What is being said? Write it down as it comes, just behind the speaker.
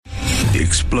the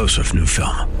explosive new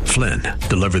film, Flynn,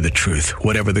 Deliver the Truth,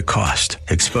 Whatever the Cost,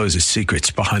 exposes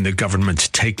secrets behind the government's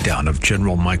takedown of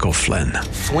General Michael Flynn.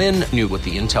 Flynn knew what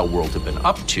the intel world had been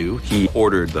up to. He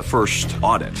ordered the first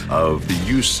audit of the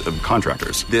use of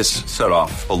contractors. This set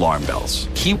off alarm bells.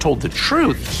 He told the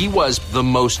truth. He was the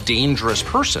most dangerous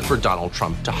person for Donald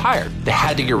Trump to hire. They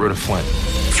had to get rid of Flynn.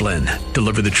 Flynn,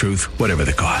 Deliver the Truth, Whatever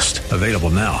the Cost. Available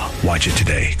now. Watch it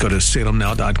today. Go to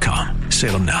salemnow.com.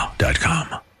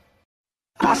 salemnow.com.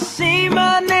 I see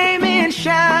my name in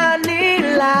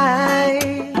shining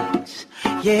lights.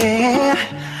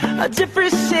 Yeah, a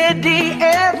different city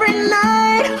every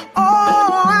night.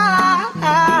 Oh,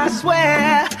 I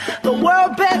swear the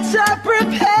world better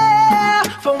prepare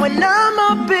for when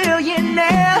I'm a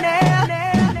billionaire.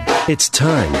 It's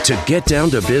time to get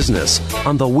down to business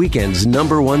on the weekend's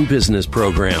 #1 business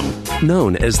program.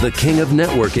 Known as the King of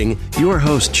Networking, your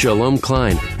host, Shalom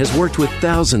Klein, has worked with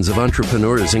thousands of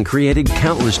entrepreneurs and created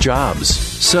countless jobs.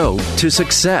 So, to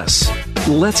success.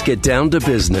 Let's get down to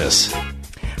business.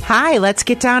 Hi, let's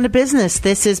get down to business.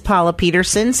 This is Paula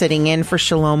Peterson sitting in for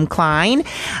Shalom Klein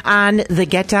on the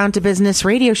Get Down to Business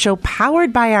radio show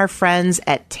powered by our friends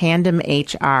at Tandem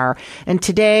HR. And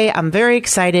today I'm very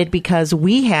excited because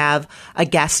we have a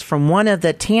guest from one of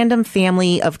the Tandem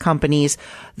family of companies,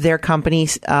 their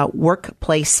company's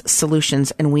Workplace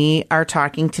Solutions. And we are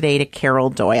talking today to Carol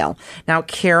Doyle. Now,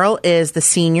 Carol is the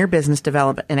Senior Business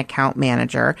Development and Account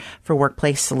Manager for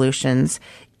Workplace Solutions,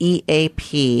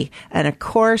 EAP. And of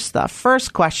course, the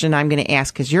first question I'm going to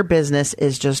ask, because your business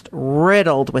is just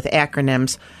riddled with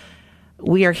acronyms.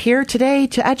 We are here today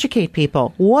to educate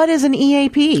people. What is an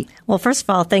EAP? Well, first of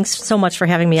all, thanks so much for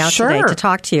having me out today to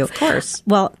talk to you. Of course.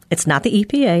 Well, it's not the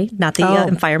EPA, not the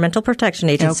Environmental Protection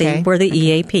Agency. Okay. We're the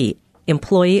EAP,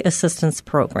 Employee Assistance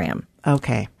Program.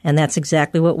 Okay. And that's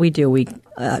exactly what we do. We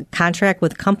contract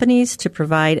with companies to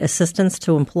provide assistance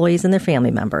to employees and their family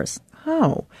members.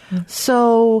 Oh,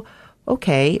 so,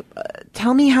 okay.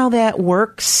 Tell me how that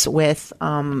works with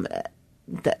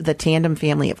the Tandem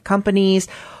family of companies.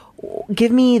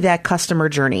 Give me that customer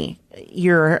journey.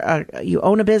 You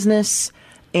own a business,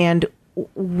 and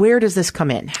where does this come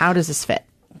in? How does this fit?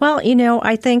 Well,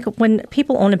 I think when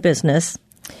people own a business,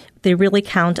 they really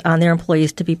count on their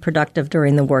employees to be productive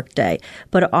during the workday.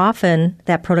 But often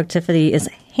that productivity is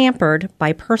hampered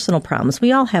by personal problems.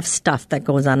 We all have stuff that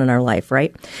goes on in our life,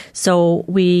 right? So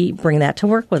we bring that to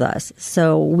work with us.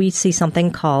 So we see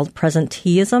something called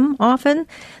presenteeism often.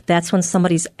 That's when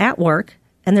somebody's at work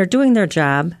and they're doing their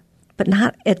job, but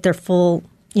not at their full,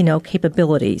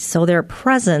 capability. So they're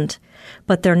present,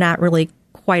 but they're not really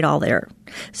quite all there.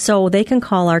 So they can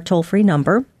call our toll-free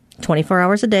number 24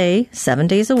 hours a day, 7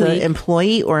 days a week. The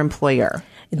employee or employer?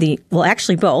 Well,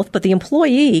 actually both, but the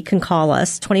employee can call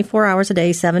us 24 hours a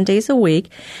day, 7 days a week,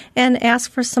 and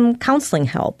ask for some counseling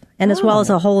help, and as well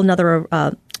as a whole another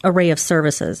array of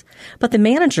services. But the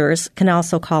managers can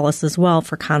also call us as well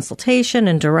for consultation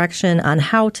and direction on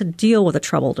how to deal with a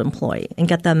troubled employee and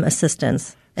get them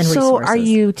assistance and resources. So are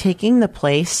you taking the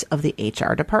place of the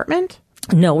HR department?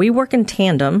 No, we work in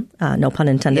tandem, no pun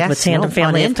intended, with Tandem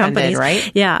family of companies.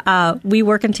 Right? Yeah, we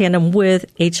work in tandem with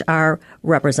HR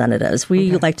representatives.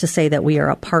 We like to say that we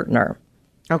are a partner.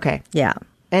 Okay. Yeah.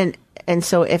 And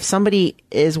so if somebody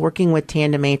is working with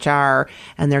Tandem HR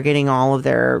and they're getting all of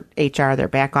their HR, their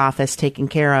back office taken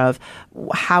care of,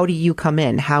 how do you come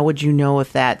in? How would you know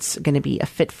if that's going to be a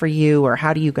fit for you, or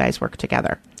how do you guys work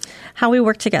together? How we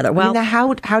work together? Well,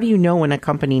 how do you know when a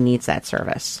company needs that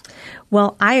service?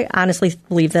 Well, I honestly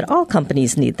believe that all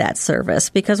companies need that service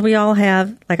because we all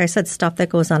have, like I said, stuff that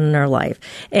goes on in our life.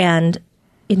 And,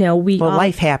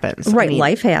 life happens. Right,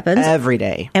 life happens. Every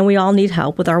day. And we all need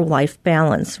help with our life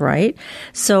balance, right?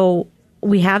 So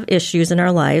we have issues in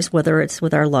our lives, whether it's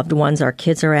with our loved ones, our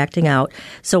kids are acting out.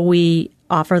 So we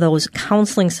offer those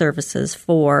counseling services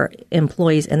for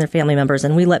employees and their family members,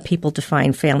 and we let people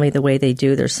define family the way they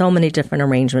do. There's so many different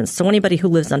arrangements. So anybody who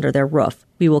lives under their roof,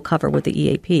 we will cover with the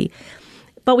EAP.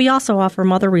 But we also offer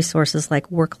other resources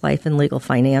like work, life, and legal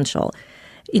financial.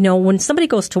 When somebody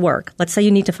goes to work, let's say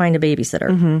you need to find a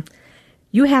babysitter,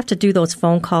 you have to do those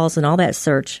phone calls and all that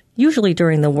search, usually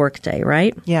during the workday,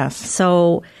 right? Yes.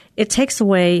 So it takes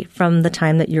away from the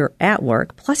time that you're at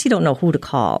work, plus you don't know who to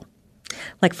call.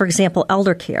 Like, for example,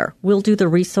 elder care. We'll do the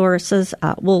resources.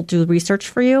 We'll do research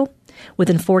for you.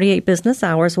 Within 48 business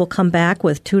hours, we'll come back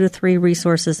with 2 to 3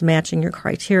 resources matching your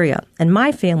criteria. And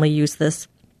my family used this.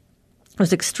 It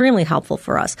was extremely helpful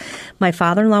for us. My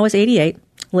father-in-law was 88,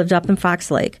 lived up in Fox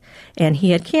Lake, and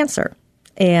he had cancer.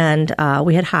 And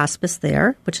we had hospice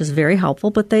there, which is very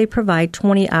helpful, but they provide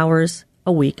 20 hours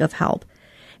a week of help.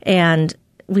 And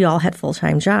we all had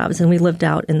full-time jobs, and we lived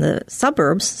out in the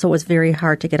suburbs, so it was very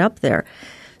hard to get up there.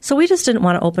 So we just didn't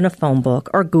want to open a phone book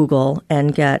or Google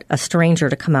and get a stranger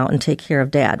to come out and take care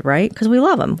of Dad, right? Because we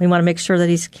love him. We want to make sure that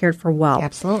he's cared for well.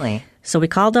 Absolutely. So we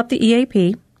called up the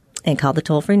EAP and called the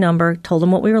toll-free number, told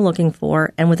them what we were looking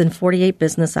for, and within 48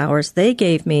 business hours, they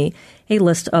gave me a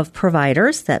list of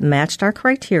providers that matched our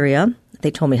criteria.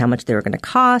 They told me how much they were going to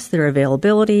cost, their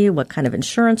availability, what kind of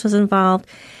insurance was involved.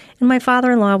 And my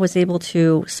father-in-law was able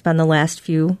to spend the last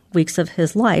few weeks of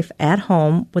his life at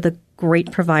home with a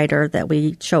great provider that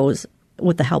we chose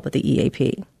with the help of the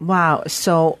EAP. Wow.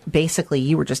 So basically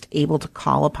you were just able to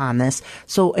call upon this.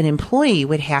 So an employee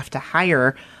would have to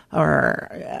hire,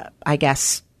 or I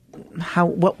guess,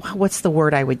 what's the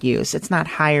word I would use? It's not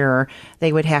hire.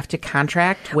 They would have to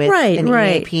contract with an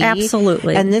EAP.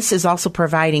 Absolutely. And this is also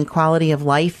providing quality of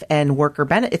life and worker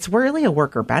benefit. It's really a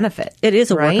worker benefit. It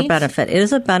is a worker benefit. It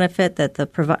is a benefit that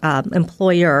the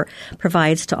employer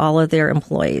provides to all of their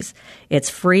employees. It's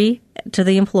free to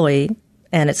the employee,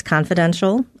 and it's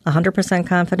confidential, 100%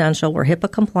 confidential. We're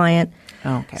HIPAA compliant.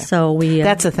 Okay. So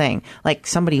that's the thing. Like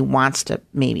somebody wants to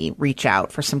maybe reach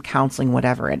out for some counseling,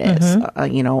 whatever it is.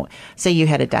 Say you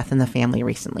had a death in the family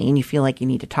recently and you feel like you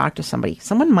need to talk to somebody.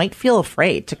 Someone might feel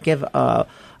afraid to give a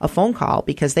phone call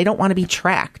because they don't want to be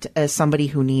tracked as somebody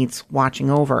who needs watching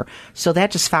over. So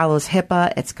that just follows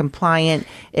HIPAA. It's compliant.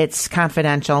 It's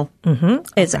confidential. Mm-hmm.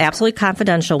 It's absolutely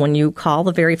confidential. When you call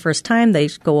the very first time, they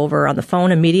go over on the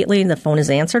phone immediately, and the phone is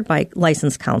answered by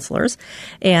licensed counselors.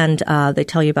 And they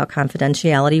tell you about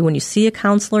confidentiality. When you see a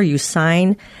counselor, you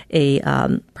sign a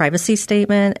privacy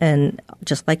statement, and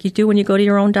just like you do when you go to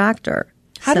your own doctor.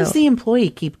 How does the employee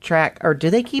keep track, or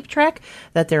do they keep track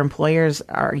that their employers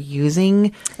are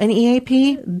using an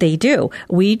EAP? They do.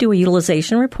 We do a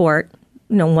utilization report,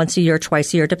 once a year,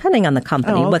 twice a year, depending on the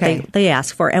company, what they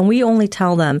ask for. And we only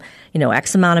tell them,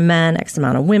 X amount of men, X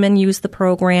amount of women use the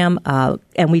program.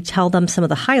 And we tell them some of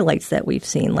the highlights that we've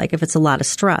seen, like if it's a lot of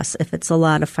stress, if it's a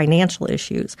lot of financial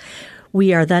issues.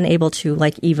 We are then able to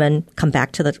even come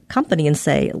back to the company and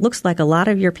say, it looks like a lot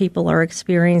of your people are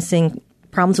experiencing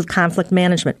problems with conflict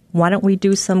management. Why don't we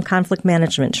do some conflict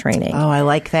management training? Oh, I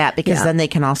like that, because then they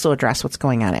can also address what's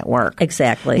going on at work.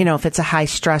 Exactly. If it's a high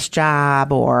stress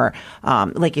job or,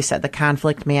 like you said, the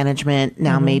conflict management,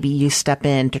 now maybe you step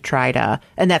in to try to,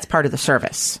 and that's part of the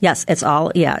service. Yes,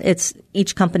 it's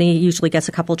each company usually gets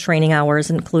a couple training hours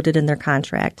included in their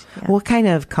contract. Yeah. What kind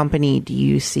of company do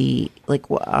you see?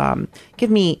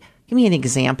 Give me an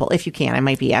example, if you can. I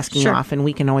might be asking you off, and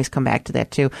we can always come back to that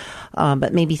too.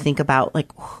 But maybe think about,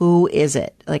 who is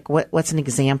it? What's an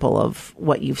example of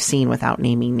what you've seen without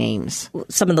naming names?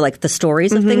 Some of the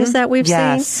stories of things that we've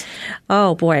seen.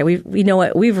 Oh boy,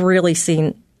 we've really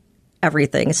seen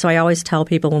everything. So I always tell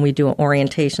people when we do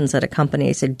orientations at a company,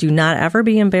 I said, do not ever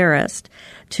be embarrassed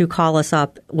to call us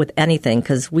up with anything,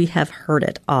 because we have heard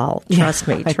it all. Trust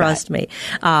me.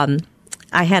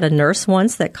 I had a nurse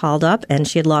once that called up, and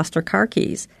she had lost her car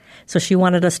keys. So she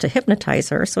wanted us to hypnotize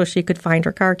her so she could find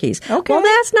her car keys. Okay. Well,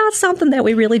 that's not something that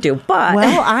we really do. But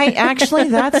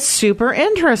that's super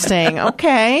interesting.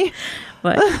 Okay.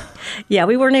 But yeah,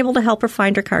 we weren't able to help her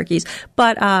find her car keys,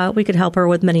 but we could help her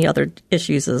with many other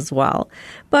issues as well.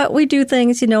 But we do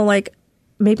things,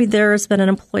 maybe there's been an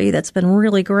employee that's been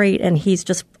really great, and he's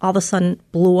just all of a sudden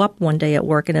blew up one day at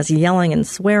work and is yelling and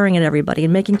swearing at everybody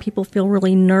and making people feel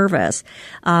really nervous.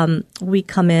 We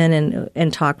come in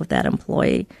and talk with that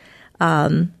employee.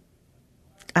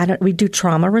 We do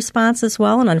trauma response as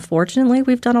well, and unfortunately,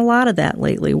 we've done a lot of that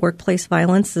lately. Workplace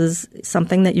violence is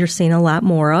something that you're seeing a lot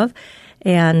more of,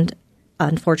 and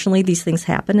unfortunately, these things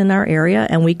happen in our area,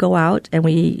 and we go out and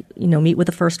we, meet with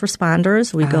the first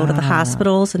responders. We go to the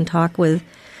hospitals and talk with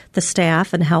the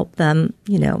staff and help them,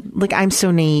 I'm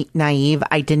so naive.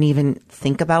 I didn't even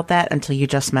think about that until you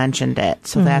just mentioned it.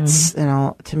 So that's,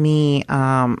 to me,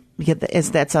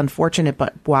 that's unfortunate,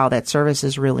 but wow, that service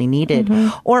is really needed.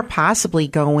 Or possibly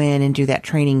go in and do that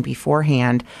training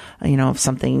beforehand, if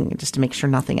something, just to make sure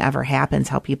nothing ever happens,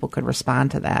 how people could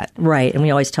respond to that. Right. And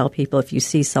we always tell people, if you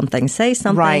see something, say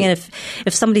something. Right. And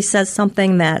if somebody says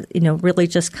something that, really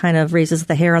just kind of raises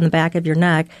the hair on the back of your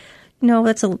neck,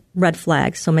 that's a red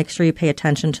flag. So make sure you pay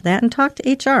attention to that and talk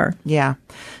to HR. Yeah.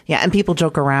 Yeah. And people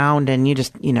joke around, and you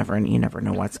never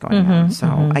know what's going on. So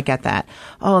I get that.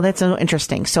 Oh, that's so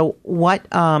interesting. So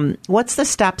what's the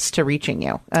steps to reaching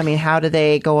you? I mean, how do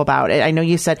they go about it? I know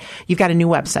you said you've got a new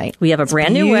website. We have a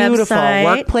brand new website.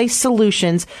 Workplace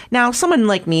Solutions. Now, someone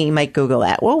like me might Google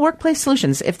that. Well, Workplace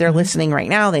Solutions, if they're listening right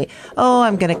now,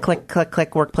 I'm going to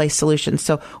click Workplace Solutions.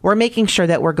 So we're making sure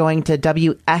that we're going to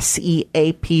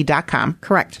WSEAP.com WSEAP.com.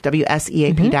 Correct.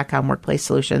 WSEAP.com, Workplace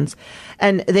Solutions.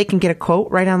 And they can get a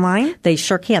quote right online? They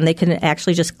sure can. They can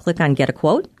actually just click on Get a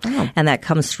Quote, and that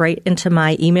comes straight into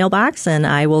my email box, and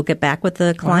I will get back with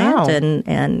the client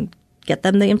and get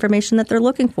them the information that they're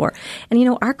looking for. And,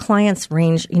 our clients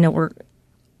range, we're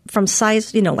from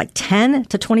size, like 10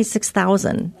 to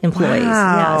 26,000 employees.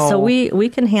 Wow. Yeah, so we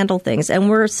can handle things, and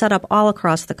we're set up all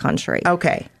across the country.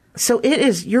 Okay. So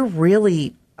you're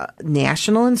really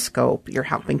national in scope. You're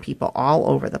helping people all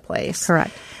over the place.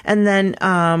 Correct. And then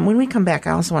when we come back,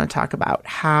 I also want to talk about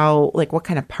what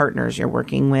kind of partners you're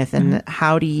working with, and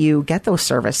how do you get those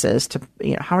services to,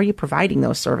 how are you providing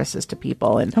those services to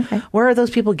people, and where are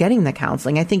those people getting the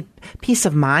counseling? I think peace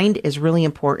of mind is really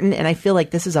important, and I feel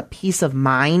like this is a peace of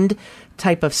mind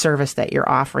type of service that you're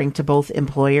offering to both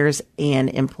employers and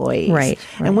employees. Right.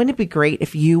 And wouldn't it be great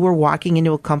if you were walking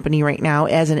into a company right now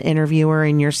as an interviewer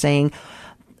and you're saying,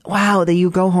 wow, that you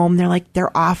go home,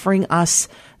 they're offering us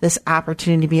this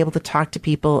opportunity to be able to talk to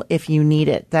people if you need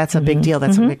it. That's a big deal.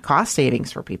 That's a big cost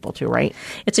savings for people too, right?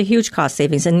 It's a huge cost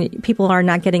savings, and people are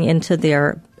not getting into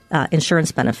their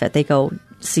insurance benefit. They go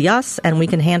see us, and we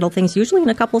can handle things usually in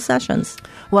a couple sessions.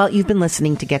 Well, you've been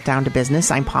listening to Get Down to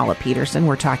Business. I'm Paula Peterson.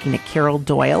 We're talking to Carol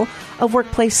Doyle of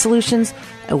Workplace Solutions.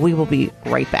 We will be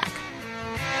right back.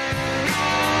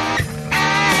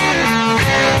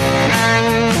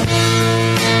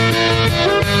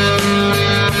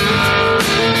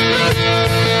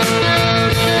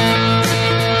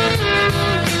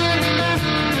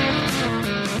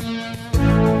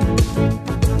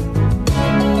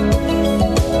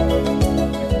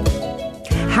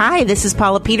 Hi, this is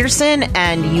Paula Peterson,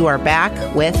 and you are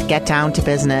back with Get Down to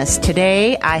Business.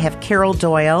 Today, I have Carol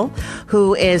Doyle,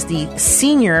 who is the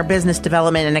Senior Business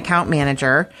Development and Account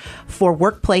Manager for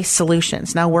Workplace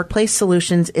Solutions. Now, Workplace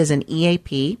Solutions is an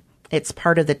EAP. It's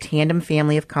part of the Tandem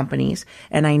family of companies,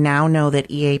 and I now know that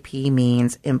EAP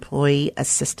means Employee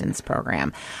Assistance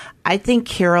Program. I think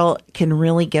Carol can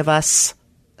really give us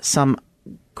some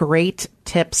great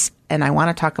tips, and I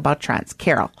want to talk about trends.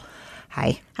 Carol.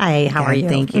 Hi. Hi, how are you?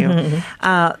 Thank you.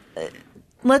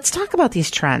 Let's talk about these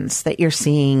trends that you're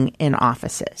seeing in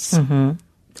offices.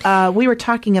 We were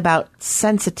talking about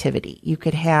sensitivity. You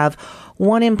could have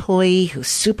one employee who's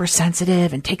super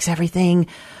sensitive and takes everything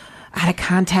out of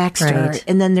context. Right.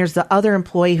 And then there's the other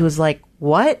employee who's like,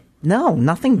 what? No,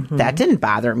 nothing. That didn't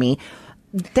bother me.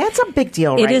 That's a big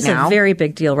deal right now. It is a very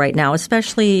big deal right now,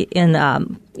 especially in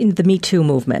the Me Too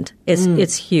movement.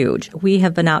 It's huge. We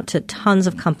have been out to tons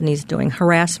of companies doing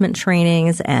harassment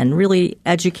trainings and really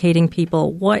educating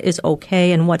people what is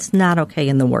okay and what's not okay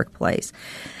in the workplace.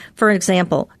 For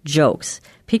example, jokes.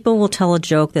 People will tell a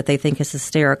joke that they think is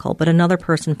hysterical, but another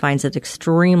person finds it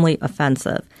extremely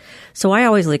offensive. So I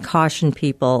always caution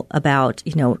people about,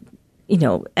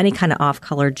 any kind of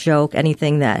off-color joke,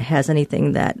 anything that has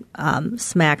anything that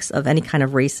smacks of any kind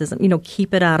of racism,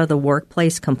 keep it out of the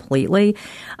workplace completely.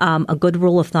 A good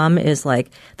rule of thumb is like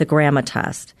the grandma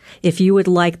test. If you would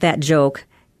like that joke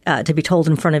to be told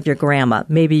in front of your grandma,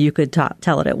 maybe you could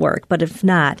tell it at work. But if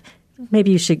not,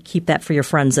 maybe you should keep that for your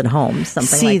friends at home,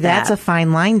 something like that. See, that's a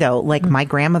fine line, though. Like, my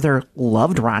grandmother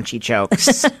loved raunchy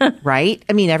jokes, right?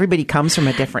 I mean, everybody comes from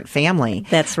a different family.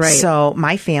 That's right. So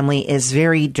my family is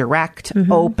very direct,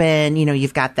 open.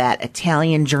 You've got that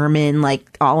Italian, German,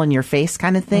 like, all in your face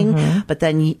kind of thing. But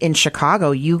then in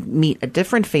Chicago, you meet a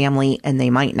different family, and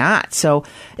they might not. So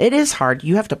it is hard.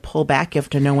 You have to pull back. You have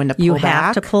to know when to pull back. You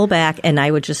have to pull back, and I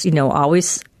would just,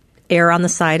 always err on the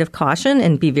side of caution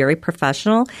and be very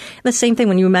professional. The same thing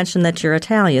when you mentioned that you're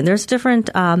Italian. There's different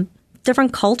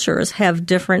cultures have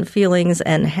different feelings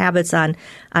and habits on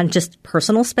just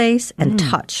personal space and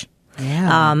touch.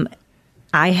 Yeah.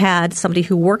 I had somebody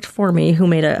who worked for me who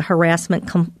made a harassment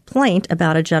complaint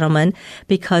about a gentleman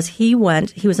because he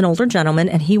was an older gentleman,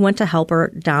 and he went to help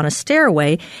her down a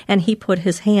stairway, and he put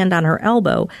his hand on her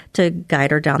elbow to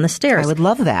guide her down the stairs. I would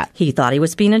love that. He thought he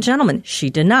was being a gentleman. She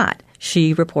did not.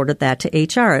 She reported that to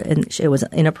HR, and it was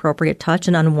inappropriate touch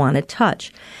and unwanted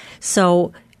touch.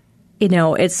 So,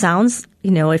 it sounds,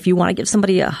 if you want to give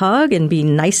somebody a hug and be a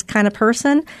nice kind of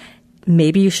person,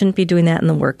 maybe you shouldn't be doing that in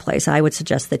the workplace. I would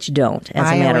suggest that you don't, as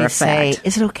a matter of fact. Say,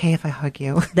 is it okay if I hug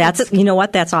you? You know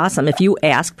what? That's awesome. If you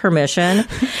ask permission.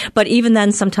 But even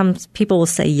then, sometimes people will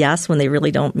say yes when they really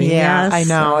don't mean yes. I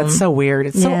know. It's so weird.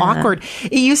 It's so awkward.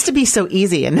 It used to be so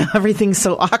easy, and now everything's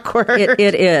so awkward.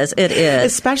 It is.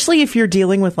 Especially if you're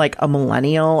dealing with like a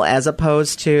millennial as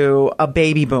opposed to a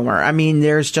baby boomer. I mean,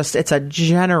 it's a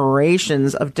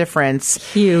generations of difference.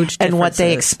 Huge differences. And what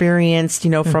they experienced,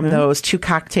 from those 2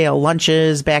 cocktail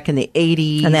lunches back in the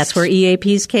 80s. And that's where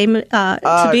EAPs came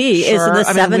to be, is in the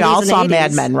 70s we all and saw 80s.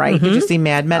 Mad Men, right? Did you see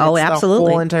Mad Men? Oh, It's absolutely.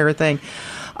 the whole entire thing.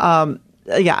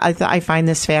 I find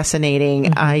this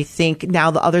fascinating. I think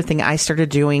now the other thing I started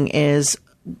doing is,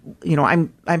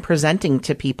 I'm presenting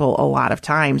to people a lot of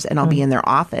times, and I'll be in their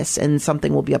office and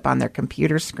something will be up on their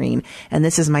computer screen. And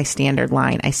this is my standard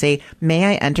line. I say, may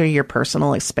I enter your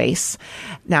personal space?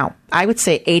 Now, I would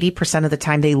say 80% of the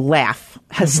time they laugh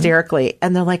hysterically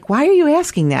and they're like, why are you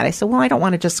asking that? I said, well, I don't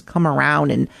want to just come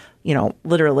around and,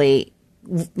 literally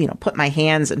put my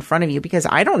hands in front of you because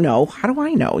I don't know. How do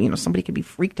I know? Somebody could be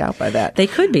freaked out by that. They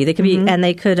could be. They could be, and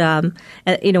they could,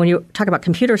 when you talk about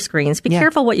computer screens, be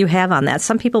careful what you have on that.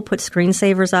 Some people put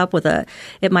screensavers up with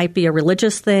it might be a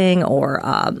religious thing or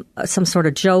some sort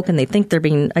of joke, and they think they're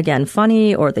being, again,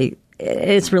 funny, or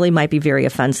it really might be very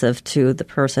offensive to the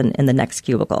person in the next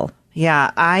cubicle.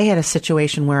 Yeah, I had a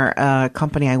situation where a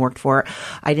company I worked for,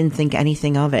 I didn't think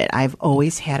anything of it. I've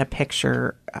always had a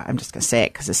picture, I'm just going to say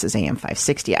it because this is AM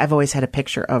 560, I've always had a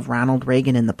picture of Ronald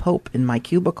Reagan and the Pope in my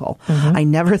cubicle. I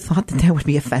never thought that would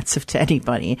be offensive to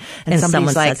anybody. And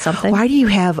somebody's like, said something? why do you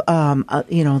have, I'm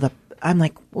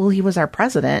like, well, he was our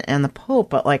president and the Pope,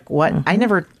 but like what?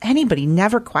 Anybody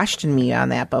never questioned me on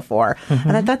that before.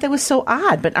 And I thought that was so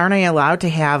odd, but aren't I allowed to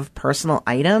have personal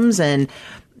items? And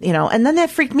and then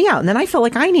that freaked me out. And then I felt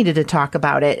like I needed to talk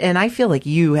about it. And I feel like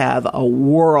you have a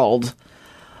world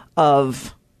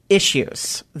of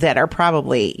issues that are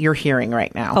probably you're hearing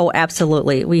right now. Oh,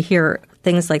 absolutely. We hear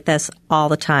things like this all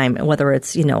the time, whether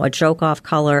it's, a joke off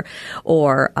color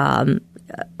or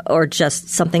just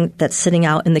something that's sitting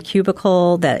out in the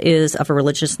cubicle that is of a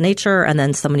religious nature, and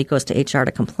then somebody goes to HR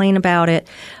to complain about it.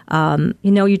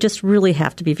 You just really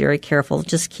have to be very careful.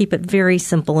 Just keep it very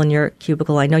simple in your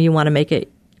cubicle. I know you want to make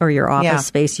it or your office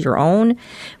space your own,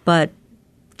 but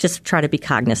just try to be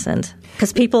cognizant.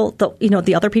 Because people,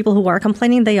 the other people who are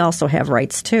complaining, they also have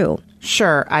rights too.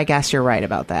 Sure, I guess you're right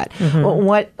about that. Well,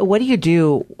 what do you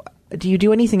do? Do you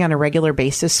do anything on a regular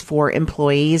basis for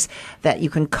employees that you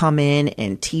can come in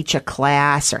and teach a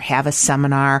class or have a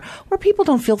seminar where people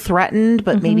don't feel threatened,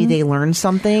 but maybe they learn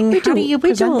something? How do you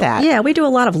present that? Yeah, we do a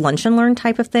lot of lunch and learn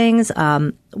type of things.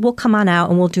 We'll come on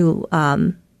out and we'll do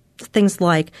things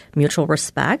like mutual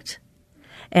respect.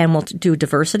 And we'll do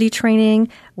diversity training.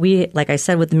 We, like I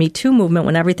said, with the Me Too movement,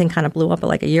 when everything kind of blew up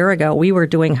like a year ago, we were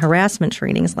doing harassment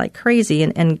trainings like crazy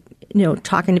and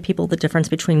talking to people the difference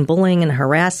between bullying and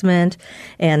harassment.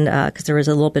 And because there is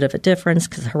a little bit of a difference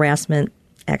because harassment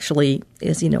actually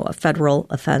is, a federal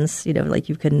offense, like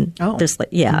you can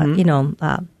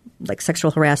like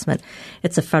sexual harassment.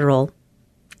 It's a federal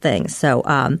thing. So,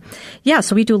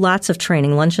 so we do lots of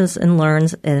training, lunches and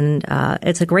learns, and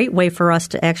it's a great way for us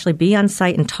to actually be on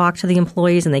site and talk to the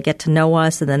employees, and they get to know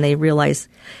us, and then they realize,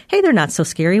 hey, they're not so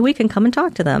scary. We can come and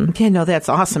talk to them. Yeah, no, that's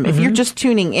awesome. If you're just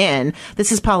tuning in,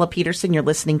 this is Paula Peterson. You're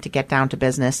listening to Get Down to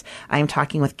Business. I am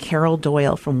talking with Carol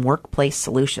Doyle from Workplace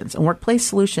Solutions. And Workplace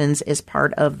Solutions is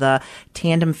part of the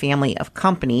Tandem family of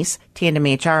companies. Tandem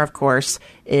HR, of course,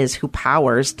 is who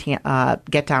powers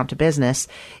Get Down to Business.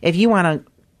 If you want to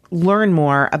learn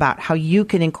more about how you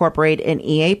can incorporate an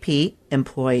EAP,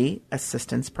 Employee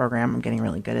Assistance Program. I'm getting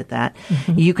really good at that.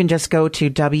 You can just go to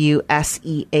WSEAP.com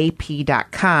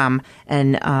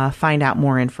and find out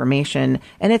more information.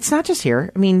 And it's not just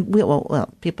here. I mean,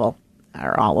 people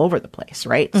are all over the place,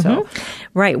 right? So,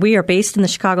 right. We are based in the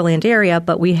Chicagoland area,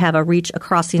 but we have a reach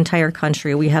across the entire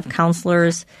country. We have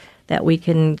counselors that we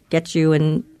can get you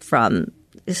in from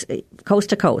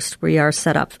coast to coast. We are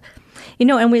set up.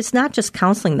 And it's not just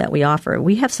counseling that we offer.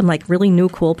 We have some really new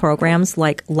cool programs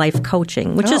like life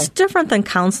coaching, which is different than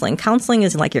counseling. Counseling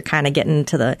is like you're kind of getting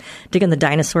into digging the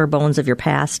dinosaur bones of your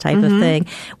past type of thing.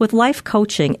 With life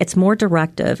coaching, it's more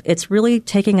directive. It's really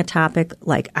taking a topic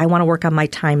like I want to work on my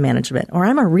time management, or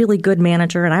I'm a really good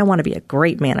manager and I want to be a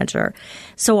great manager.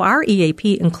 So our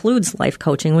EAP includes life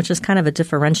coaching, which is kind of a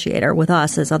differentiator with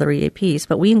us as other EAPs,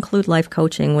 but we include life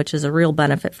coaching, which is a real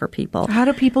benefit for people. How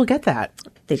do people get that?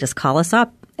 They just call us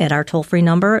up at our toll-free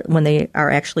number when they are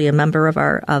actually a member of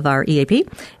our EAP,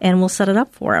 and we'll set it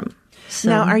up for them. So,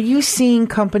 now, are you seeing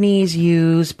companies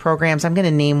use programs? I'm going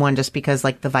to name one just because,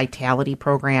 like the Vitality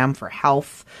program for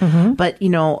health. But,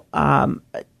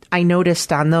 I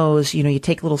noticed on those, you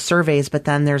take little surveys, but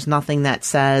then there's nothing that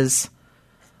says,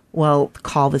 well,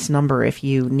 call this number if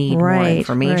you need more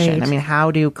information. Right. I mean,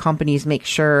 how do companies make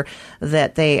sure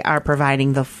that they are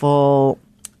providing the full,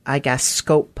 I guess,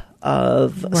 scope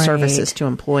services to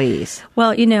employees.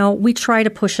 Well, we try to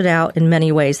push it out in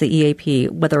many ways, the EAP,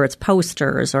 whether it's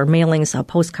posters or mailings a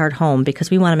postcard home, because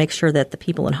we want to make sure that the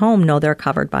people at home know they're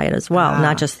covered by it as well,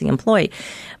 not just the employee.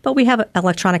 But we have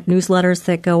electronic newsletters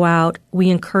that go out.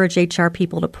 We encourage HR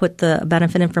people to put the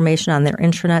benefit information on their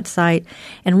intranet site,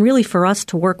 and really for us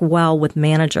to work well with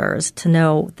managers to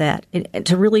know that,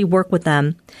 to really work with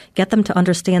them, get them to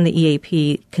understand the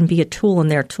EAP can be a tool in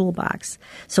their toolbox.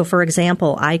 So, for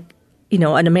example,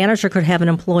 and a manager could have an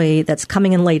employee that's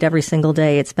coming in late every single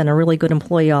day. It's been a really good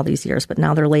employee all these years, but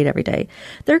now they're late every day.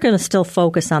 They're going to still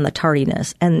focus on the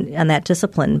tardiness and that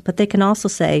discipline, but they can also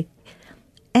say,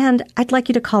 and I'd like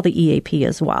you to call the EAP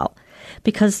as well,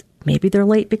 because maybe they're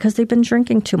late because they've been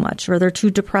drinking too much or they're too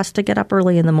depressed to get up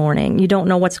early in the morning. You don't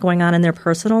know what's going on in their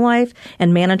personal life,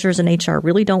 and managers and HR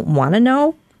really don't want to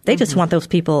know. They just want those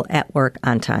people at work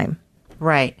on time.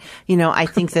 Right. I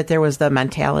think that there was the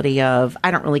mentality of,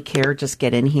 I don't really care, just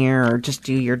get in here or just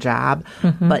do your job.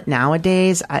 But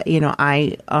nowadays,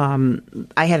 I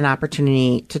had an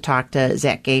opportunity to talk to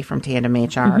Zach Gay from Tandem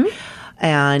HR.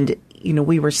 And,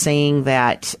 we were saying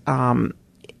that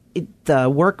the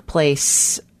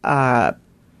workplace, I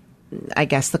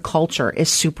guess the culture is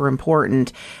super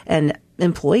important, and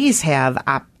employees have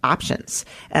options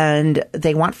and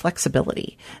they want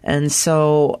flexibility. And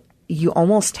so you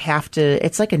almost have to,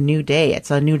 it's like a new day.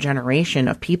 It's a new generation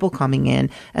of people coming in,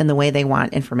 and the way they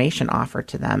want information offered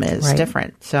to them is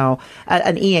different. So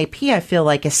an EAP, I feel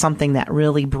like, is something that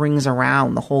really brings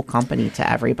around the whole company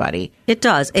to everybody. It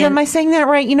does. Am I saying that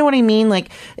right? You know what I mean? Like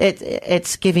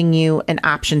it's giving you an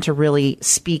option to really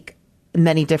speak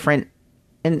many different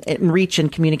and reach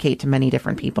and communicate to many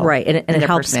different people. Right. And it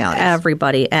helps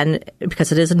everybody. And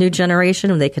because it is a new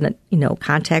generation, they can,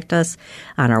 contact us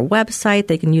on our website.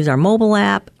 They can use our mobile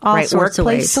app, all sorts of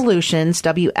ways. Workplace Solutions,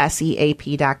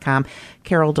 WSEAP.com.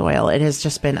 Carol Doyle, it has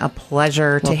just been a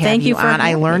pleasure to have you on.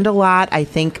 I learned a lot. I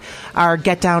think our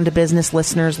Get Down to Business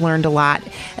listeners learned a lot.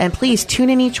 And please tune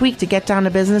in each week to Get Down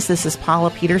to Business. This is Paula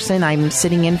Peterson. I'm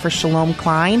sitting in for Shalom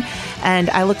Klein, and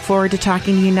I look forward to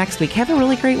talking to you next week. Have a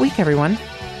really great week, everyone.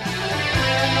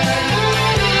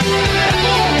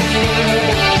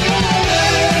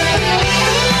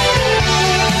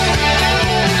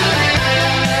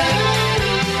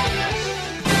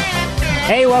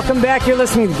 Hey, welcome back. You're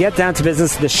listening to Get Down to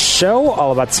Business, the show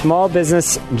all about small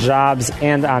business, jobs,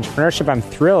 and entrepreneurship. I'm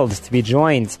thrilled to be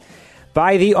joined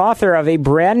by the author of a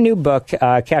brand new book,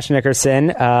 Cash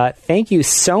Nickerson. Thank you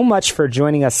so much for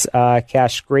joining us,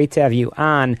 Cash. Great to have you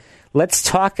on. Let's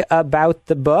talk about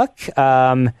the book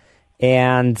and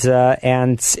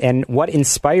what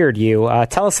inspired you.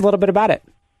 Tell us a little bit about it.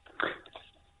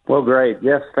 Well, great.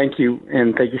 Yes, thank you.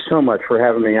 And thank you so much for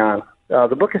having me on.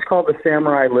 The book is called The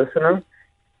Samurai Listener,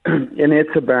 and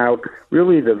it's about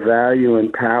really the value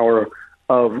and power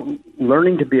of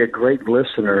learning to be a great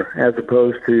listener as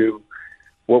opposed to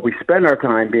what we spend our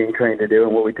time being trained to do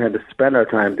and what we tend to spend our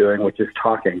time doing, which is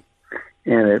talking.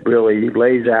 And it really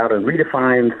lays out and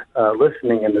redefines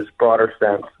listening in this broader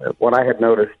sense. What I had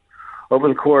noticed over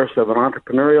the course of an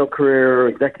entrepreneurial career,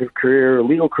 executive career,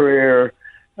 legal career,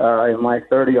 in my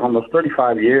almost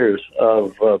 35 years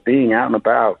of being out and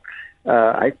about,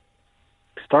 I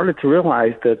started to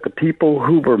realize that the people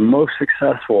who were most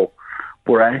successful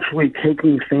were actually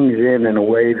taking things in a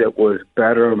way that was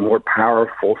better, more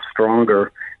powerful,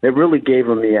 stronger. It really gave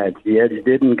them the edge. The edge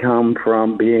didn't come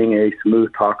from being a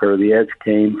smooth talker. The edge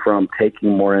came from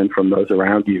taking more in from those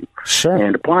around you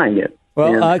and applying it.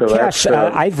 Well, so Cash,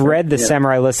 I've read The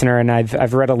Samurai Listener, and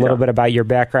I've read a little bit about your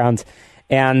background.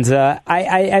 And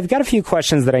I've got a few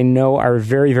questions that I know are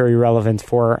very, very relevant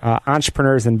for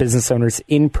entrepreneurs and business owners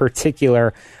in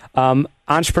particular.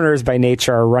 Entrepreneurs by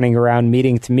nature are running around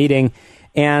meeting to meeting,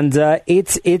 and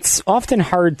it's often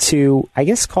hard to, I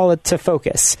guess, call it to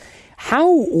focus.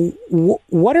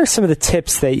 What are some of the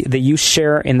tips that you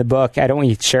share in the book? I don't want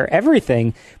you to share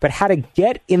everything, but how to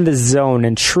get in the zone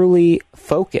and truly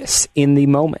focus in the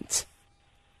moment.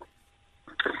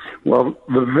 Well,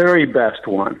 the very best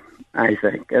one, I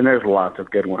think, and there's lots of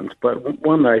good ones, but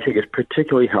one that I think is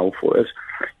particularly helpful is,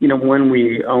 when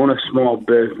we own a small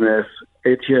business,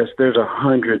 there's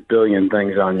 100 billion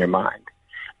things on your mind,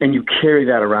 and you carry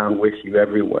that around with you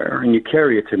everywhere, and you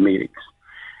carry it to meetings,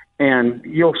 and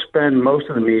you'll spend most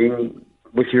of the meeting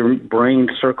with your brain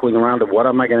circling around of what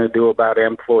am I going to do about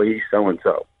employee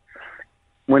so-and-so,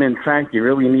 when in fact you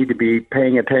really need to be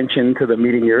paying attention to the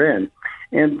meeting you're in.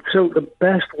 And so the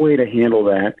best way to handle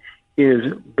that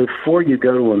is before you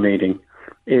go to a meeting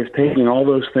is taking all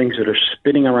those things that are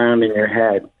spinning around in your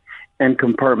head and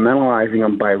compartmentalizing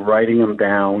them by writing them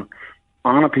down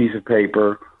on a piece of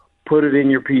paper, put it in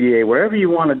your PDA, whatever you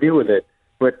want to do with it,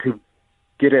 but to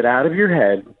get it out of your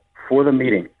head for the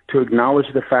meeting, to acknowledge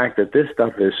the fact that this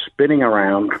stuff is spinning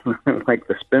around like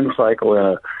the spin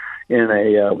cycle in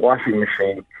a washing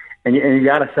machine, and you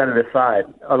got to set it aside.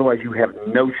 Otherwise, you have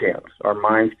no chance. Our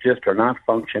minds just are not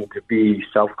functioned to be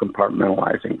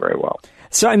self-compartmentalizing very well.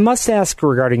 So I must ask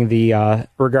regarding the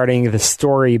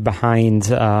story behind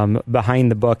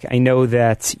the book. I know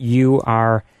that you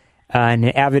are an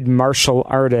avid martial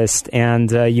artist,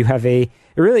 and you have a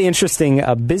really interesting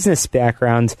business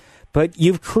background. But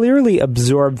you've clearly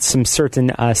absorbed some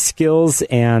certain skills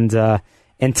and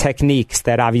techniques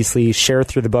that obviously share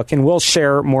through the book. And we'll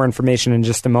share more information in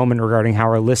just a moment regarding how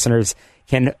our listeners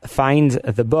can find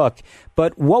the book.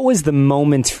 But what was the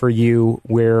moment for you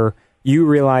where you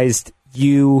realized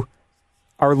you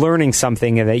are learning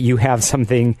something and that you have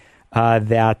something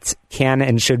that can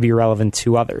and should be relevant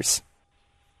to others?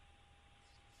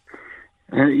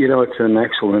 It's an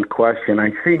excellent question.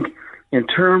 I think in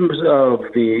terms of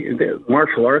the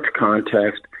martial arts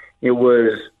context, it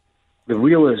was the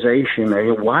realization,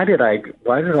 why did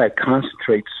I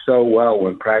concentrate so well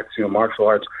when practicing martial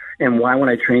arts, and why when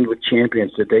I trained with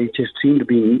champions did they just seem to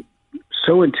be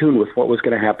so in tune with what was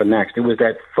going to happen next? It was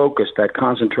that focus, that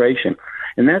concentration,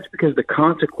 and that's because the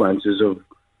consequences of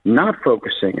not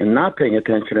focusing and not paying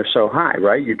attention are so high,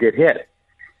 right? You get hit,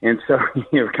 and so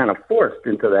you're kind of forced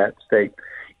into that state.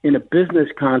 In a business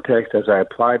context, as I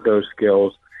applied those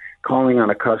skills, calling on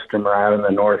a customer out in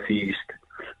the Northeast,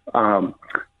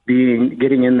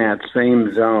 getting in that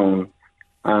same zone,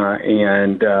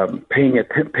 and paying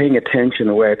attention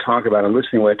the way I talk about it and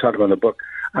listening the way I talk about in the book,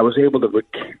 I was able to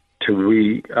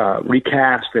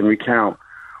recast and recount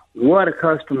what a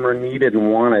customer needed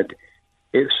and wanted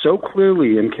it so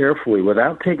clearly and carefully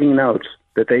without taking notes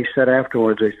that they said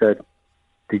afterwards, they said,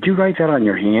 "Did you write that on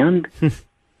your hand?"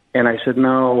 And I said,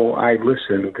 "No, I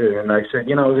listened." And I said,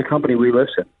 as a company, we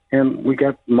listen. And we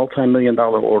got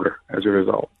multi-million-dollar order as a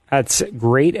result. That's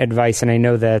great advice. And I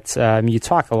know that you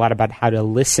talk a lot about how to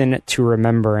listen to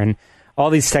remember. And all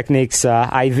these techniques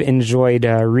I've enjoyed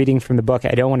reading from the book.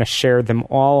 I don't want to share them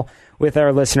all with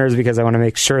our listeners because I want to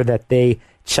make sure that they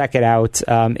check it out.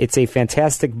 It's a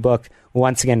fantastic book,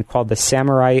 once again, called The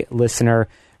Samurai Listener,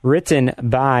 written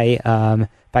by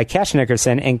Cash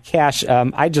Nickerson. And Cash,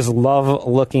 I just love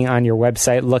looking on your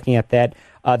website, looking at that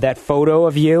photo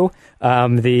of you,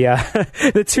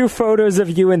 the two photos of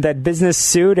you in that business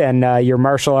suit and your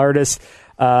martial artist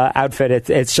outfit.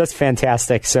 It's just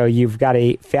fantastic. So you've got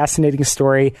a fascinating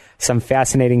story, some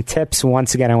fascinating tips.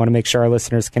 Once again, I want to make sure our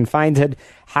listeners can find it.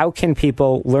 How can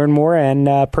people learn more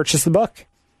and purchase the book?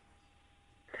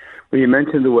 Well, you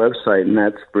mentioned the website, and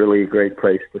that's really a great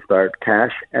place to start,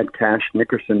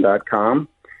 cash@cashnickerson.com.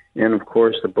 And, of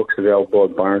course, the book's available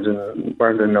at Barnes &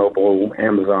 Noble,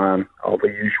 Amazon, all the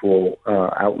usual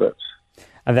outlets.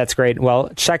 That's great.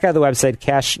 Well, check out the website,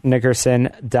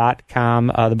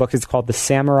 cashnickerson.com. The book is called The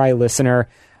Samurai Listener,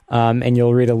 and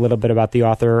you'll read a little bit about the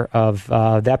author of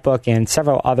that book and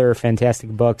several other fantastic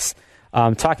books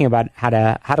talking about how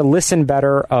to listen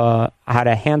better, how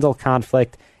to handle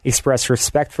conflict, express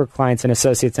respect for clients and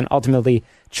associates, and ultimately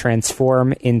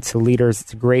transform into leaders.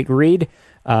 It's a great read.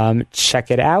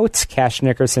 Check it out,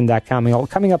 cashnickerson.com.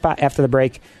 Coming up after the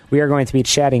break, we are going to be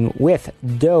chatting with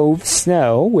Dove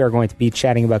Snow. We're going to be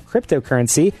chatting about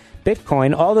cryptocurrency,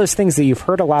 Bitcoin, all those things that you've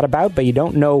heard a lot about, but you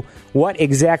don't know what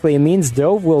exactly it means.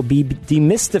 Dove will be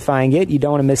demystifying it. You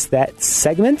don't want to miss that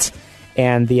segment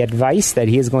and the advice that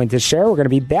he is going to share. We're going to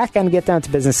be back on Get Down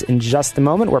to Business in just a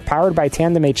moment. We're powered by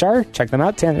Tandem HR. Check them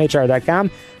out,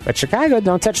 tandemhr.com. But Chicago,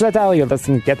 don't touch that dial. You're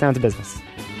listening to Get Down to Business.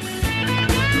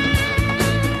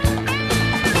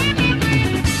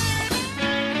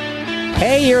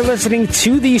 Hey, you're listening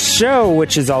to the show,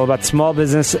 which is all about small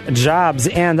business, jobs,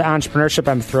 and entrepreneurship.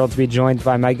 I'm thrilled to be joined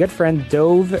by my good friend,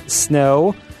 Dove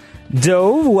Snow.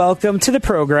 Dove, welcome to the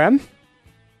program.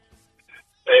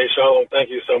 Hey, Shalom.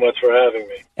 Thank you so much for having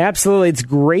me. Absolutely. It's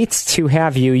great to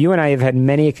have you. You and I have had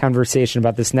many a conversation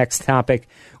about this next topic,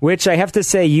 which I have to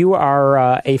say you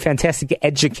are a fantastic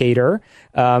educator.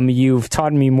 You've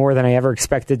taught me more than I ever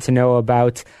expected to know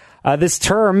about this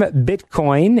term,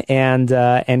 Bitcoin and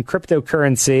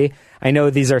cryptocurrency. I know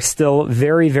these are still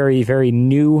very, very, very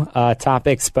new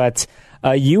topics, but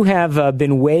you have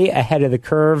been way ahead of the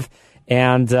curve,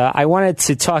 and I wanted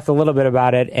to talk a little bit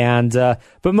about it. And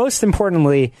but most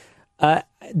importantly,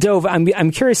 Dove,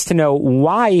 I'm curious to know,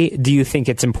 why do you think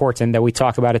it's important that we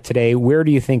talk about it today? Where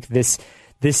do you think this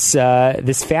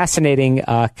fascinating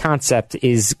concept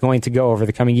is going to go over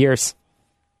the coming years?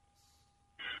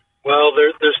 Well,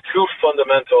 there's two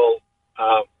fundamental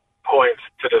points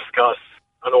to discuss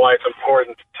on why it's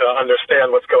important to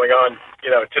on,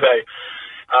 today,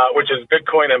 which is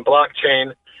Bitcoin and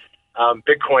blockchain.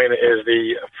 Bitcoin is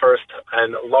the first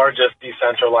and largest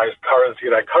decentralized currency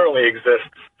that currently exists.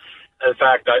 In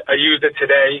fact, I used it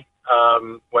today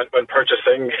when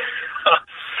purchasing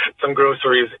some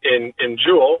groceries in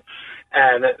Jewel.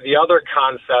 And the other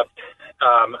concept,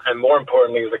 and more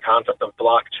importantly, is the concept of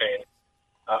blockchain,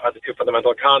 are the two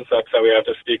fundamental concepts that we have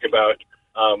to speak about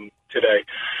today.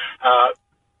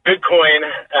 Bitcoin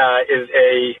is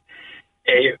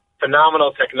a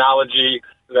phenomenal technology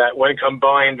that, when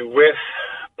combined with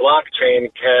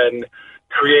blockchain, can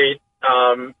create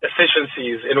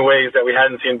efficiencies in ways that we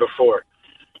hadn't seen before.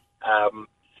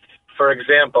 For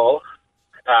example,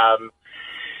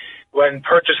 when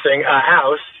purchasing a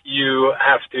house, you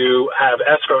have to have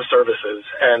escrow services.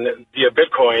 And via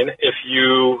Bitcoin, if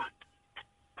you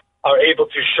are able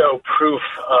to show proof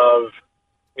of,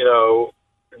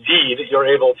 deed,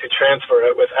 you're able to transfer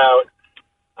it without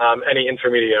any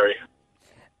intermediary.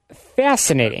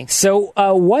 Fascinating. So,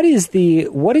 what is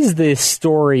the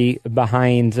story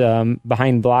behind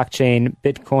blockchain,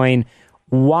 Bitcoin?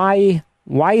 Why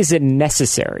is it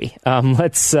necessary?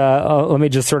 Let me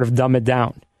just sort of dumb it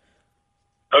down.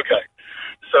 Okay.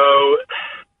 So,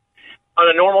 on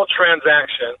a normal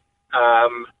transaction,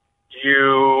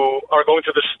 you are going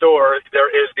to the store. There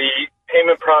is the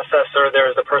payment processor. There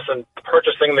is the person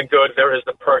purchasing the good. There is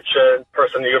the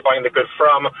person you're buying the good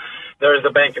from. There is the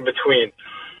bank in between.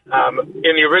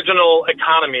 In the original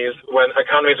economies, when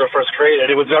economies were first created,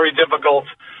 it was very difficult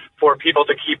for people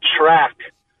to keep track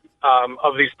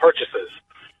of these purchases.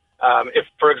 If,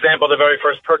 for example, the very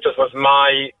first purchase was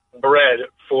my bread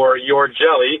for your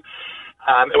jelly,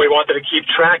 and we wanted to keep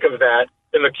track of that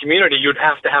in the community, you'd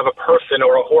have to have a person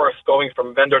or a horse going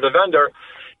from vendor to vendor,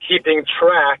 keeping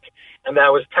track, and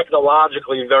that was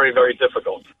technologically very, very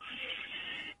difficult.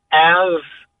 As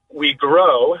we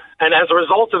grow, and as a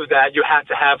result of that, you had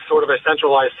to have sort of a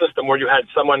centralized system where you had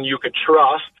someone you could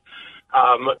trust,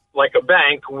 like a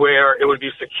bank, where it would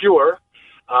be secure,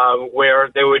 where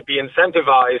they would be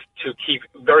incentivized to keep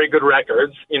very good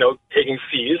records, taking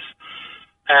fees,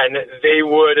 and they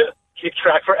would keep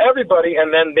track for everybody,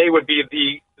 and then they would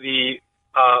be the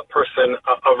person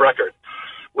of record,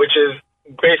 which is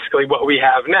basically what we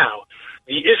have now.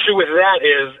 The issue with that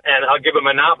is, and I'll give a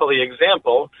Monopoly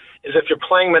example, is if you're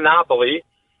playing Monopoly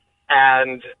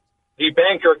and the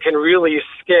banker can really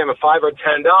skim $5 or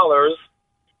 $10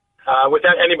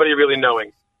 without anybody really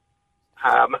knowing.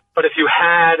 But if you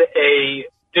had a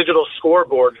digital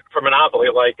scoreboard for Monopoly,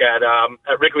 like at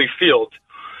Wrigley Field,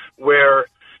 where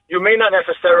you may not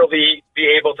necessarily be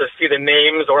able to see the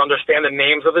names or understand the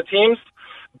names of the teams,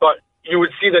 but you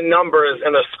would see the numbers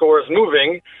and the scores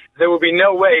moving, there would be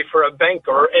no way for a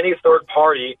banker or any third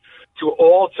party to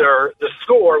alter the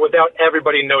score without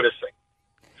everybody noticing.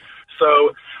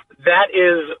 So that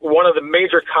is one of the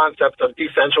major concepts of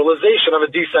decentralization of a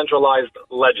decentralized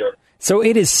ledger. So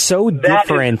it is so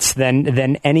different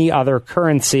than any other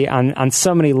currency on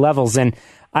so many levels. And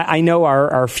I know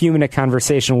our few-minute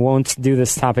conversation won't do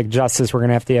this topic justice. We're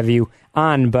going to have you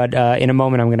on, but in a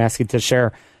moment I'm going to ask you to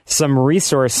share some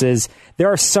resources.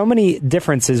 There are so many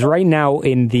differences right now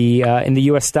in the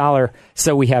U.S. dollar.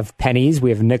 So we have pennies, we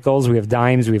have nickels, we have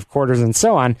dimes, we have quarters, and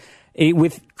so on.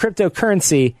 With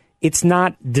cryptocurrency, it's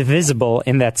not divisible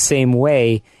in that same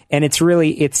way, and it's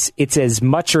as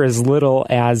much or as little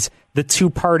as the two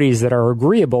parties that are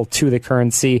agreeable to the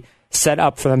currency set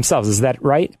up for themselves. Is that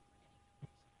right?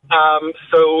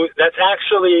 So that's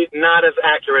actually not as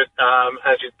accurate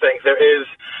as you'd think. There is,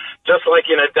 just like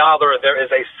in a dollar, there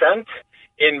is a cent.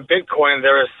 In Bitcoin,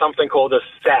 there is something called a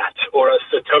sat, or a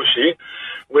Satoshi,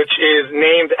 which is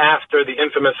named after the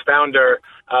infamous founder,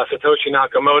 Satoshi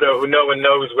Nakamoto, who no one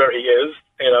knows where he is,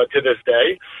 to this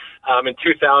day, in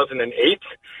 2008.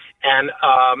 And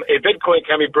a Bitcoin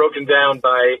can be broken down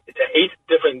by 8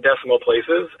 different decimal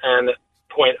places, and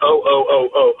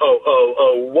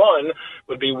 0.0000001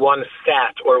 would be one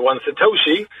sat, or one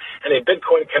Satoshi, and a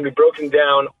Bitcoin can be broken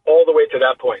down all the way to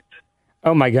that point.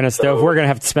 Oh, my goodness, Dov, we're going to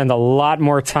have to spend a lot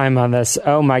more time on this.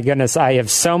 Oh, my goodness, I have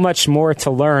so much more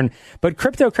to learn. But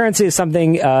cryptocurrency is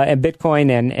something, and Bitcoin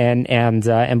and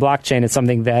blockchain is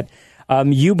something that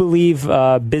you believe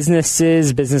business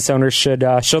owners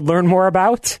should learn more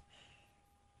about?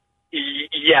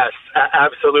 Yes,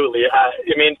 absolutely.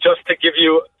 Just to give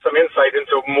you some insight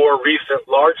into more recent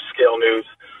large-scale news,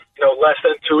 less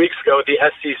than 2 weeks ago, the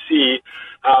SEC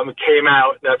came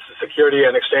out, that's the Security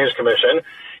and Exchange Commission,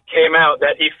 came out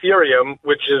that Ethereum,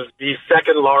 which is the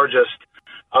second largest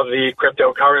of the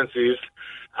cryptocurrencies,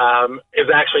 is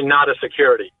actually not a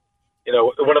security.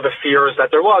 One of the fears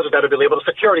that there was that it would be labeled a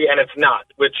security, and it's not,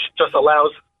 which just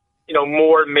allows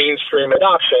more mainstream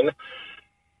adoption,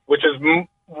 which is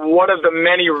one of the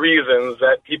many reasons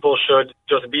that people should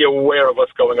just be aware of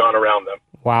what's going on around them.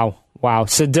 Wow.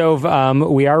 So, Dov,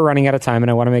 we are running out of time, and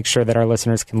I want to make sure that our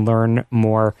listeners can learn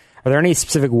more. Are there any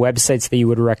specific websites that you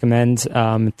would recommend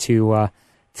to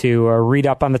read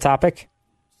up on the topic?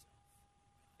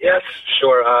 Yes,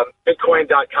 sure.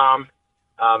 Bitcoin.com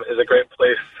is a great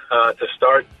place to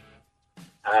start.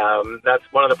 That's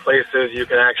one of the places you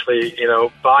can actually,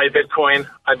 buy Bitcoin,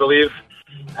 I believe.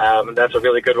 That's a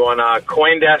really good one.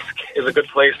 CoinDesk is a good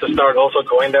place to start. Also,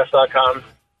 CoinDesk.com.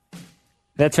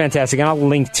 That's fantastic. And I'll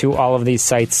link to all of these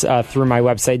sites through my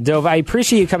website. Dov, I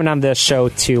appreciate you coming on the show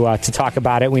to talk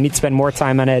about it. We need to spend more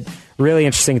time on it. Really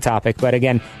interesting topic. But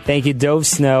again, thank you, Dov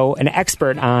Snow, an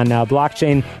expert on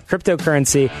blockchain,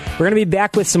 cryptocurrency. We're going to be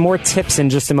back with some more tips in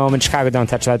just a moment. Chicago, don't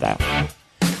touch that dial.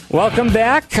 Welcome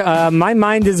back. My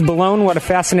mind is blown. What a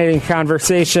fascinating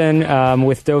conversation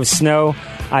with Dov Snow.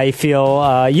 I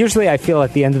feel usually at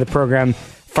the end of the program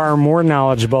far more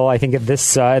knowledgeable. I think at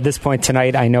this point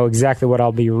tonight, I know exactly what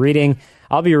I'll be reading.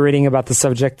 I'll be reading about the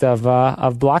subject of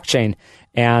blockchain,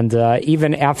 and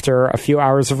even after a few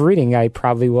hours of reading, I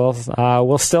probably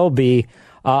will still be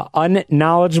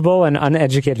unknowledgeable and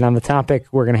uneducated on the topic.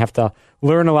 We're going to have to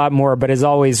learn a lot more, but as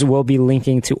always, we'll be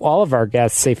linking to all of our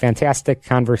guests. A fantastic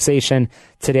conversation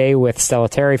today with Stella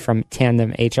Terry from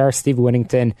Tandem HR, Steve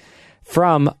Whittington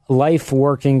from Life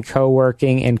Working,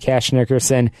 Co-working, and Cash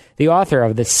Nickerson, the author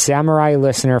of The Samurai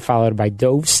Listener, followed by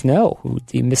Dov Snow, who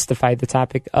demystified the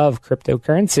topic of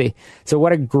cryptocurrency. So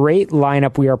what a great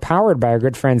lineup. We are powered by our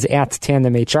good friends at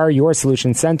Tandem HR, your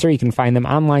solution center. You can find them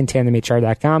online,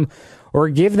 tandemhr.com, or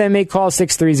give them a call,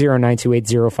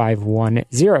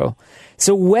 630-928-0510.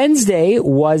 So Wednesday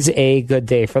was a good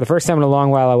day. For the first time in a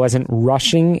long while, I wasn't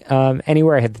rushing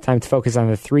anywhere. I had the time to focus on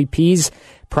the 3 Ps,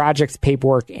 projects,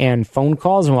 paperwork, and phone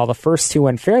calls. And while the first 2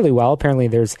 went fairly well, apparently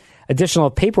there's additional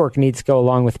paperwork needs to go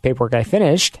along with the paperwork I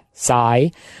finished.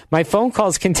 Sigh. My phone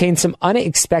calls contained some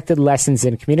unexpected lessons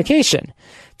in communication.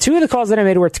 2 of the calls that I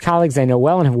made were to colleagues I know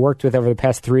well and have worked with over the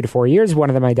past 3 to 4 years. One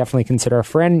of them I definitely consider a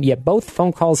friend, yet both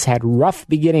phone calls had rough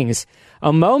beginnings.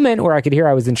 A moment where I could hear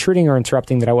I was intruding or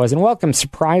interrupting that I wasn't welcome.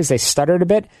 Surprised, I stuttered a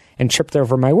bit and tripped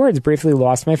over my words, briefly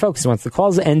lost my focus. Once the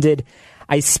calls ended,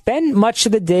 I spent much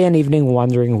of the day and evening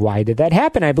wondering why did that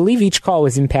happen. I believe each call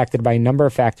was impacted by a number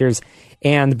of factors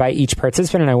and by each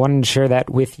participant, and I wanted to share that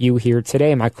with you here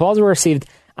today. My calls were received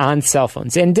on cell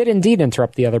phones and did indeed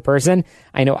interrupt the other person.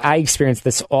 I know I experience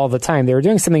this all the time. They were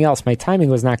doing something else. My timing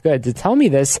was not good. To tell me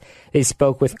this, they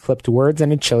spoke with clipped words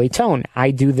and a chilly tone.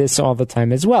 I do this all the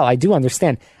time as well. I do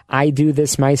understand. I do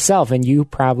this myself, and you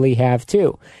probably have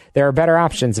too. There are better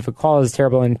options. If a call is a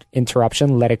terrible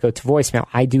interruption, let it go to voicemail.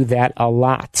 I do that a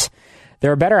lot.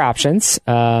 There are better options.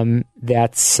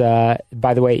 That's,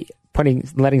 by the way,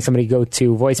 letting somebody go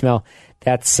to voicemail.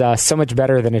 That's so much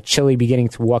better than a chilly beginning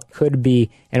to what could be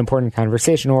an important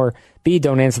conversation. Or B,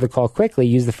 don't answer the call quickly.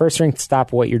 Use the first ring to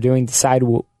stop what you're doing. Decide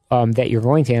that you're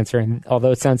going to answer. And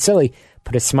although it sounds silly,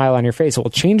 put a smile on your face. It will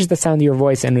change the sound of your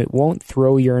voice, and it won't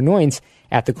throw your annoyance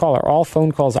at the caller. All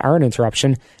phone calls are an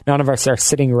interruption. None of us are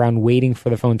sitting around waiting for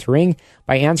the phone to ring.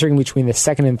 By answering between the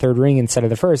second and third ring instead of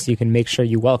the first, you can make sure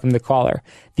you welcome the caller.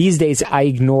 These days, I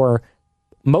ignore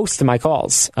most of my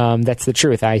calls. That's the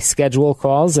truth. I schedule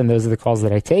calls, and those are the calls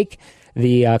that I take.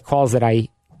 The calls that I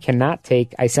cannot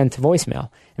take, I send to voicemail.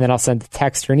 And then I'll send a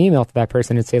text or an email to that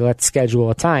person and say, let's schedule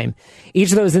a time.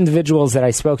 Each of those individuals that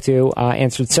I spoke to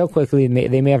answered so quickly,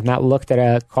 they may have not looked at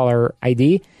a caller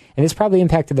ID, and this probably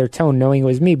impacted their tone. Knowing it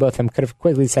was me, both of them could have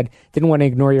quickly said, didn't want to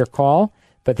ignore your call,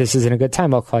 but this isn't a good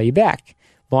time. I'll call you back.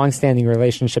 Long-standing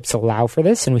relationships allow for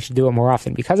this, and we should do it more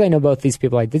often. Because I know both these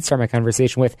people, I did start my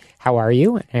conversation with, how are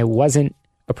you? And it wasn't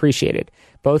appreciated.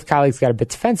 Both colleagues got a bit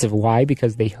defensive. Why?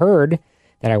 Because they heard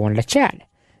that I wanted to chat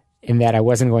and that I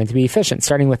wasn't going to be efficient.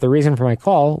 Starting with the reason for my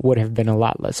call would have been a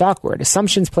lot less awkward.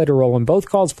 Assumptions played a role in both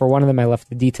calls. For one of them, I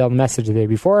left a detailed message the day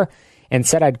before and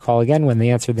said I'd call again when they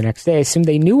answered the next day. I assumed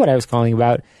they knew what I was calling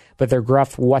about, but their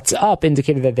gruff "what's up"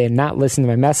 indicated that they had not listened to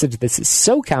my message. This is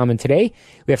so common today.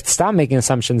 We have to stop making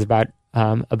assumptions about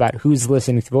who's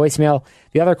listening to voicemail.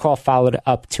 The other call followed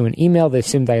up to an email. They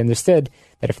assumed I understood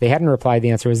that if they hadn't replied, the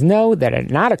answer was no. That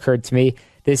had not occurred to me.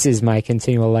 This is my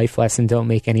continual life lesson. Don't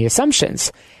make any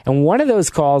assumptions. And one of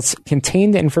those calls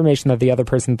contained information that the other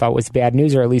person thought was bad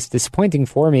news, or at least disappointing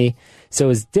for me. So it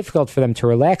was difficult for them to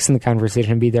relax in the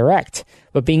conversation and be direct.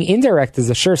 But being indirect is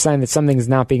a sure sign that something's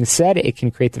not being said. It can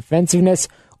create defensiveness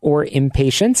or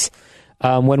impatience.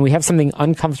 When we have something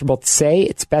uncomfortable to say,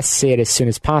 it's best to say it as soon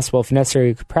as possible. If necessary,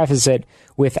 you could preface it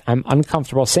with, I'm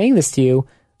uncomfortable saying this to you,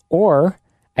 or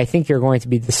I think you're going to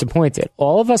be disappointed.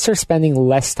 All of us are spending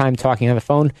less time talking on the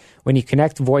phone. When you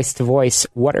connect voice to voice,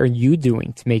 what are you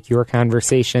doing to make your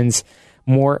conversations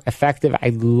more effective?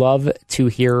 I'd love to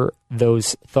hear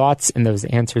those thoughts and those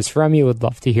answers from you. Would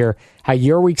love to hear how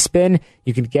your week's been.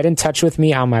 You can get in touch with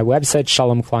me on my website,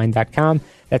 shalomklein.com.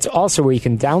 That's also where you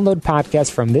can download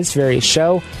podcasts from this very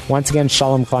show. Once again,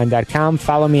 shalomklein.com.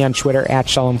 Follow me on Twitter at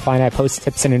shalomklein. I post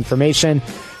tips and information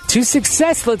to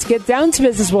success. Let's get down to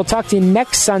business. We'll talk to you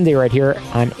next Sunday right here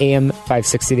on AM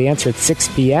 560 The Answer at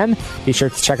 6 p.m. Be sure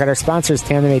to check out our sponsors,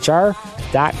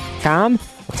 tandemhr.com.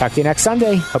 We'll talk to you next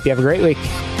Sunday. Hope you have a great week.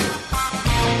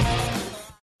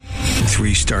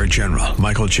 3-star General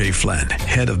Michael J. Flynn,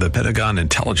 head of the Pentagon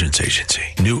Intelligence Agency,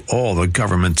 knew all the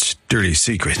government's dirty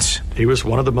secrets. He was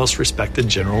one of the most respected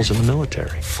generals in the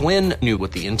military. Flynn knew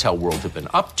what the intel world had been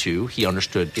up to. He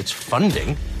understood its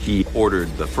funding. He ordered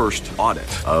the first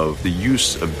audit of the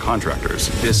use of contractors.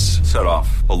 This set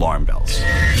off alarm bells.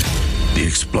 The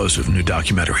explosive new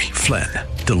documentary, Flynn,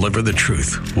 Deliver the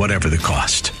Truth, Whatever the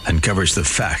Cost, uncovers the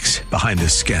facts behind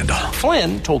this scandal.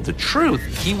 Flynn told the truth.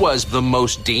 He was the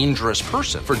most dangerous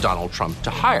person for Donald Trump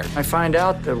to hire. I find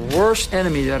out the worst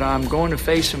enemy that I'm going to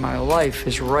face in my life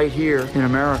is right here in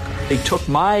America. They took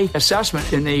my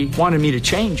assessment and they wanted me to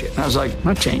change it. And I was like, I'm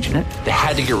not changing it. They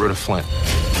had to get rid of Flynn.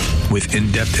 With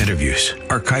in-depth interviews,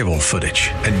 archival footage,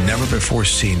 and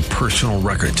never-before-seen personal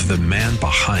records of the man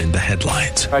behind the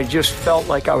headlines. I just felt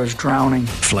like I was drowning.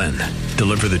 Flynn,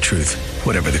 Deliver the Truth,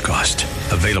 Whatever the Cost.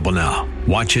 Available now.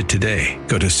 Watch it today.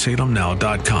 Go to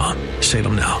salemnow.com.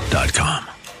 salemnow.com.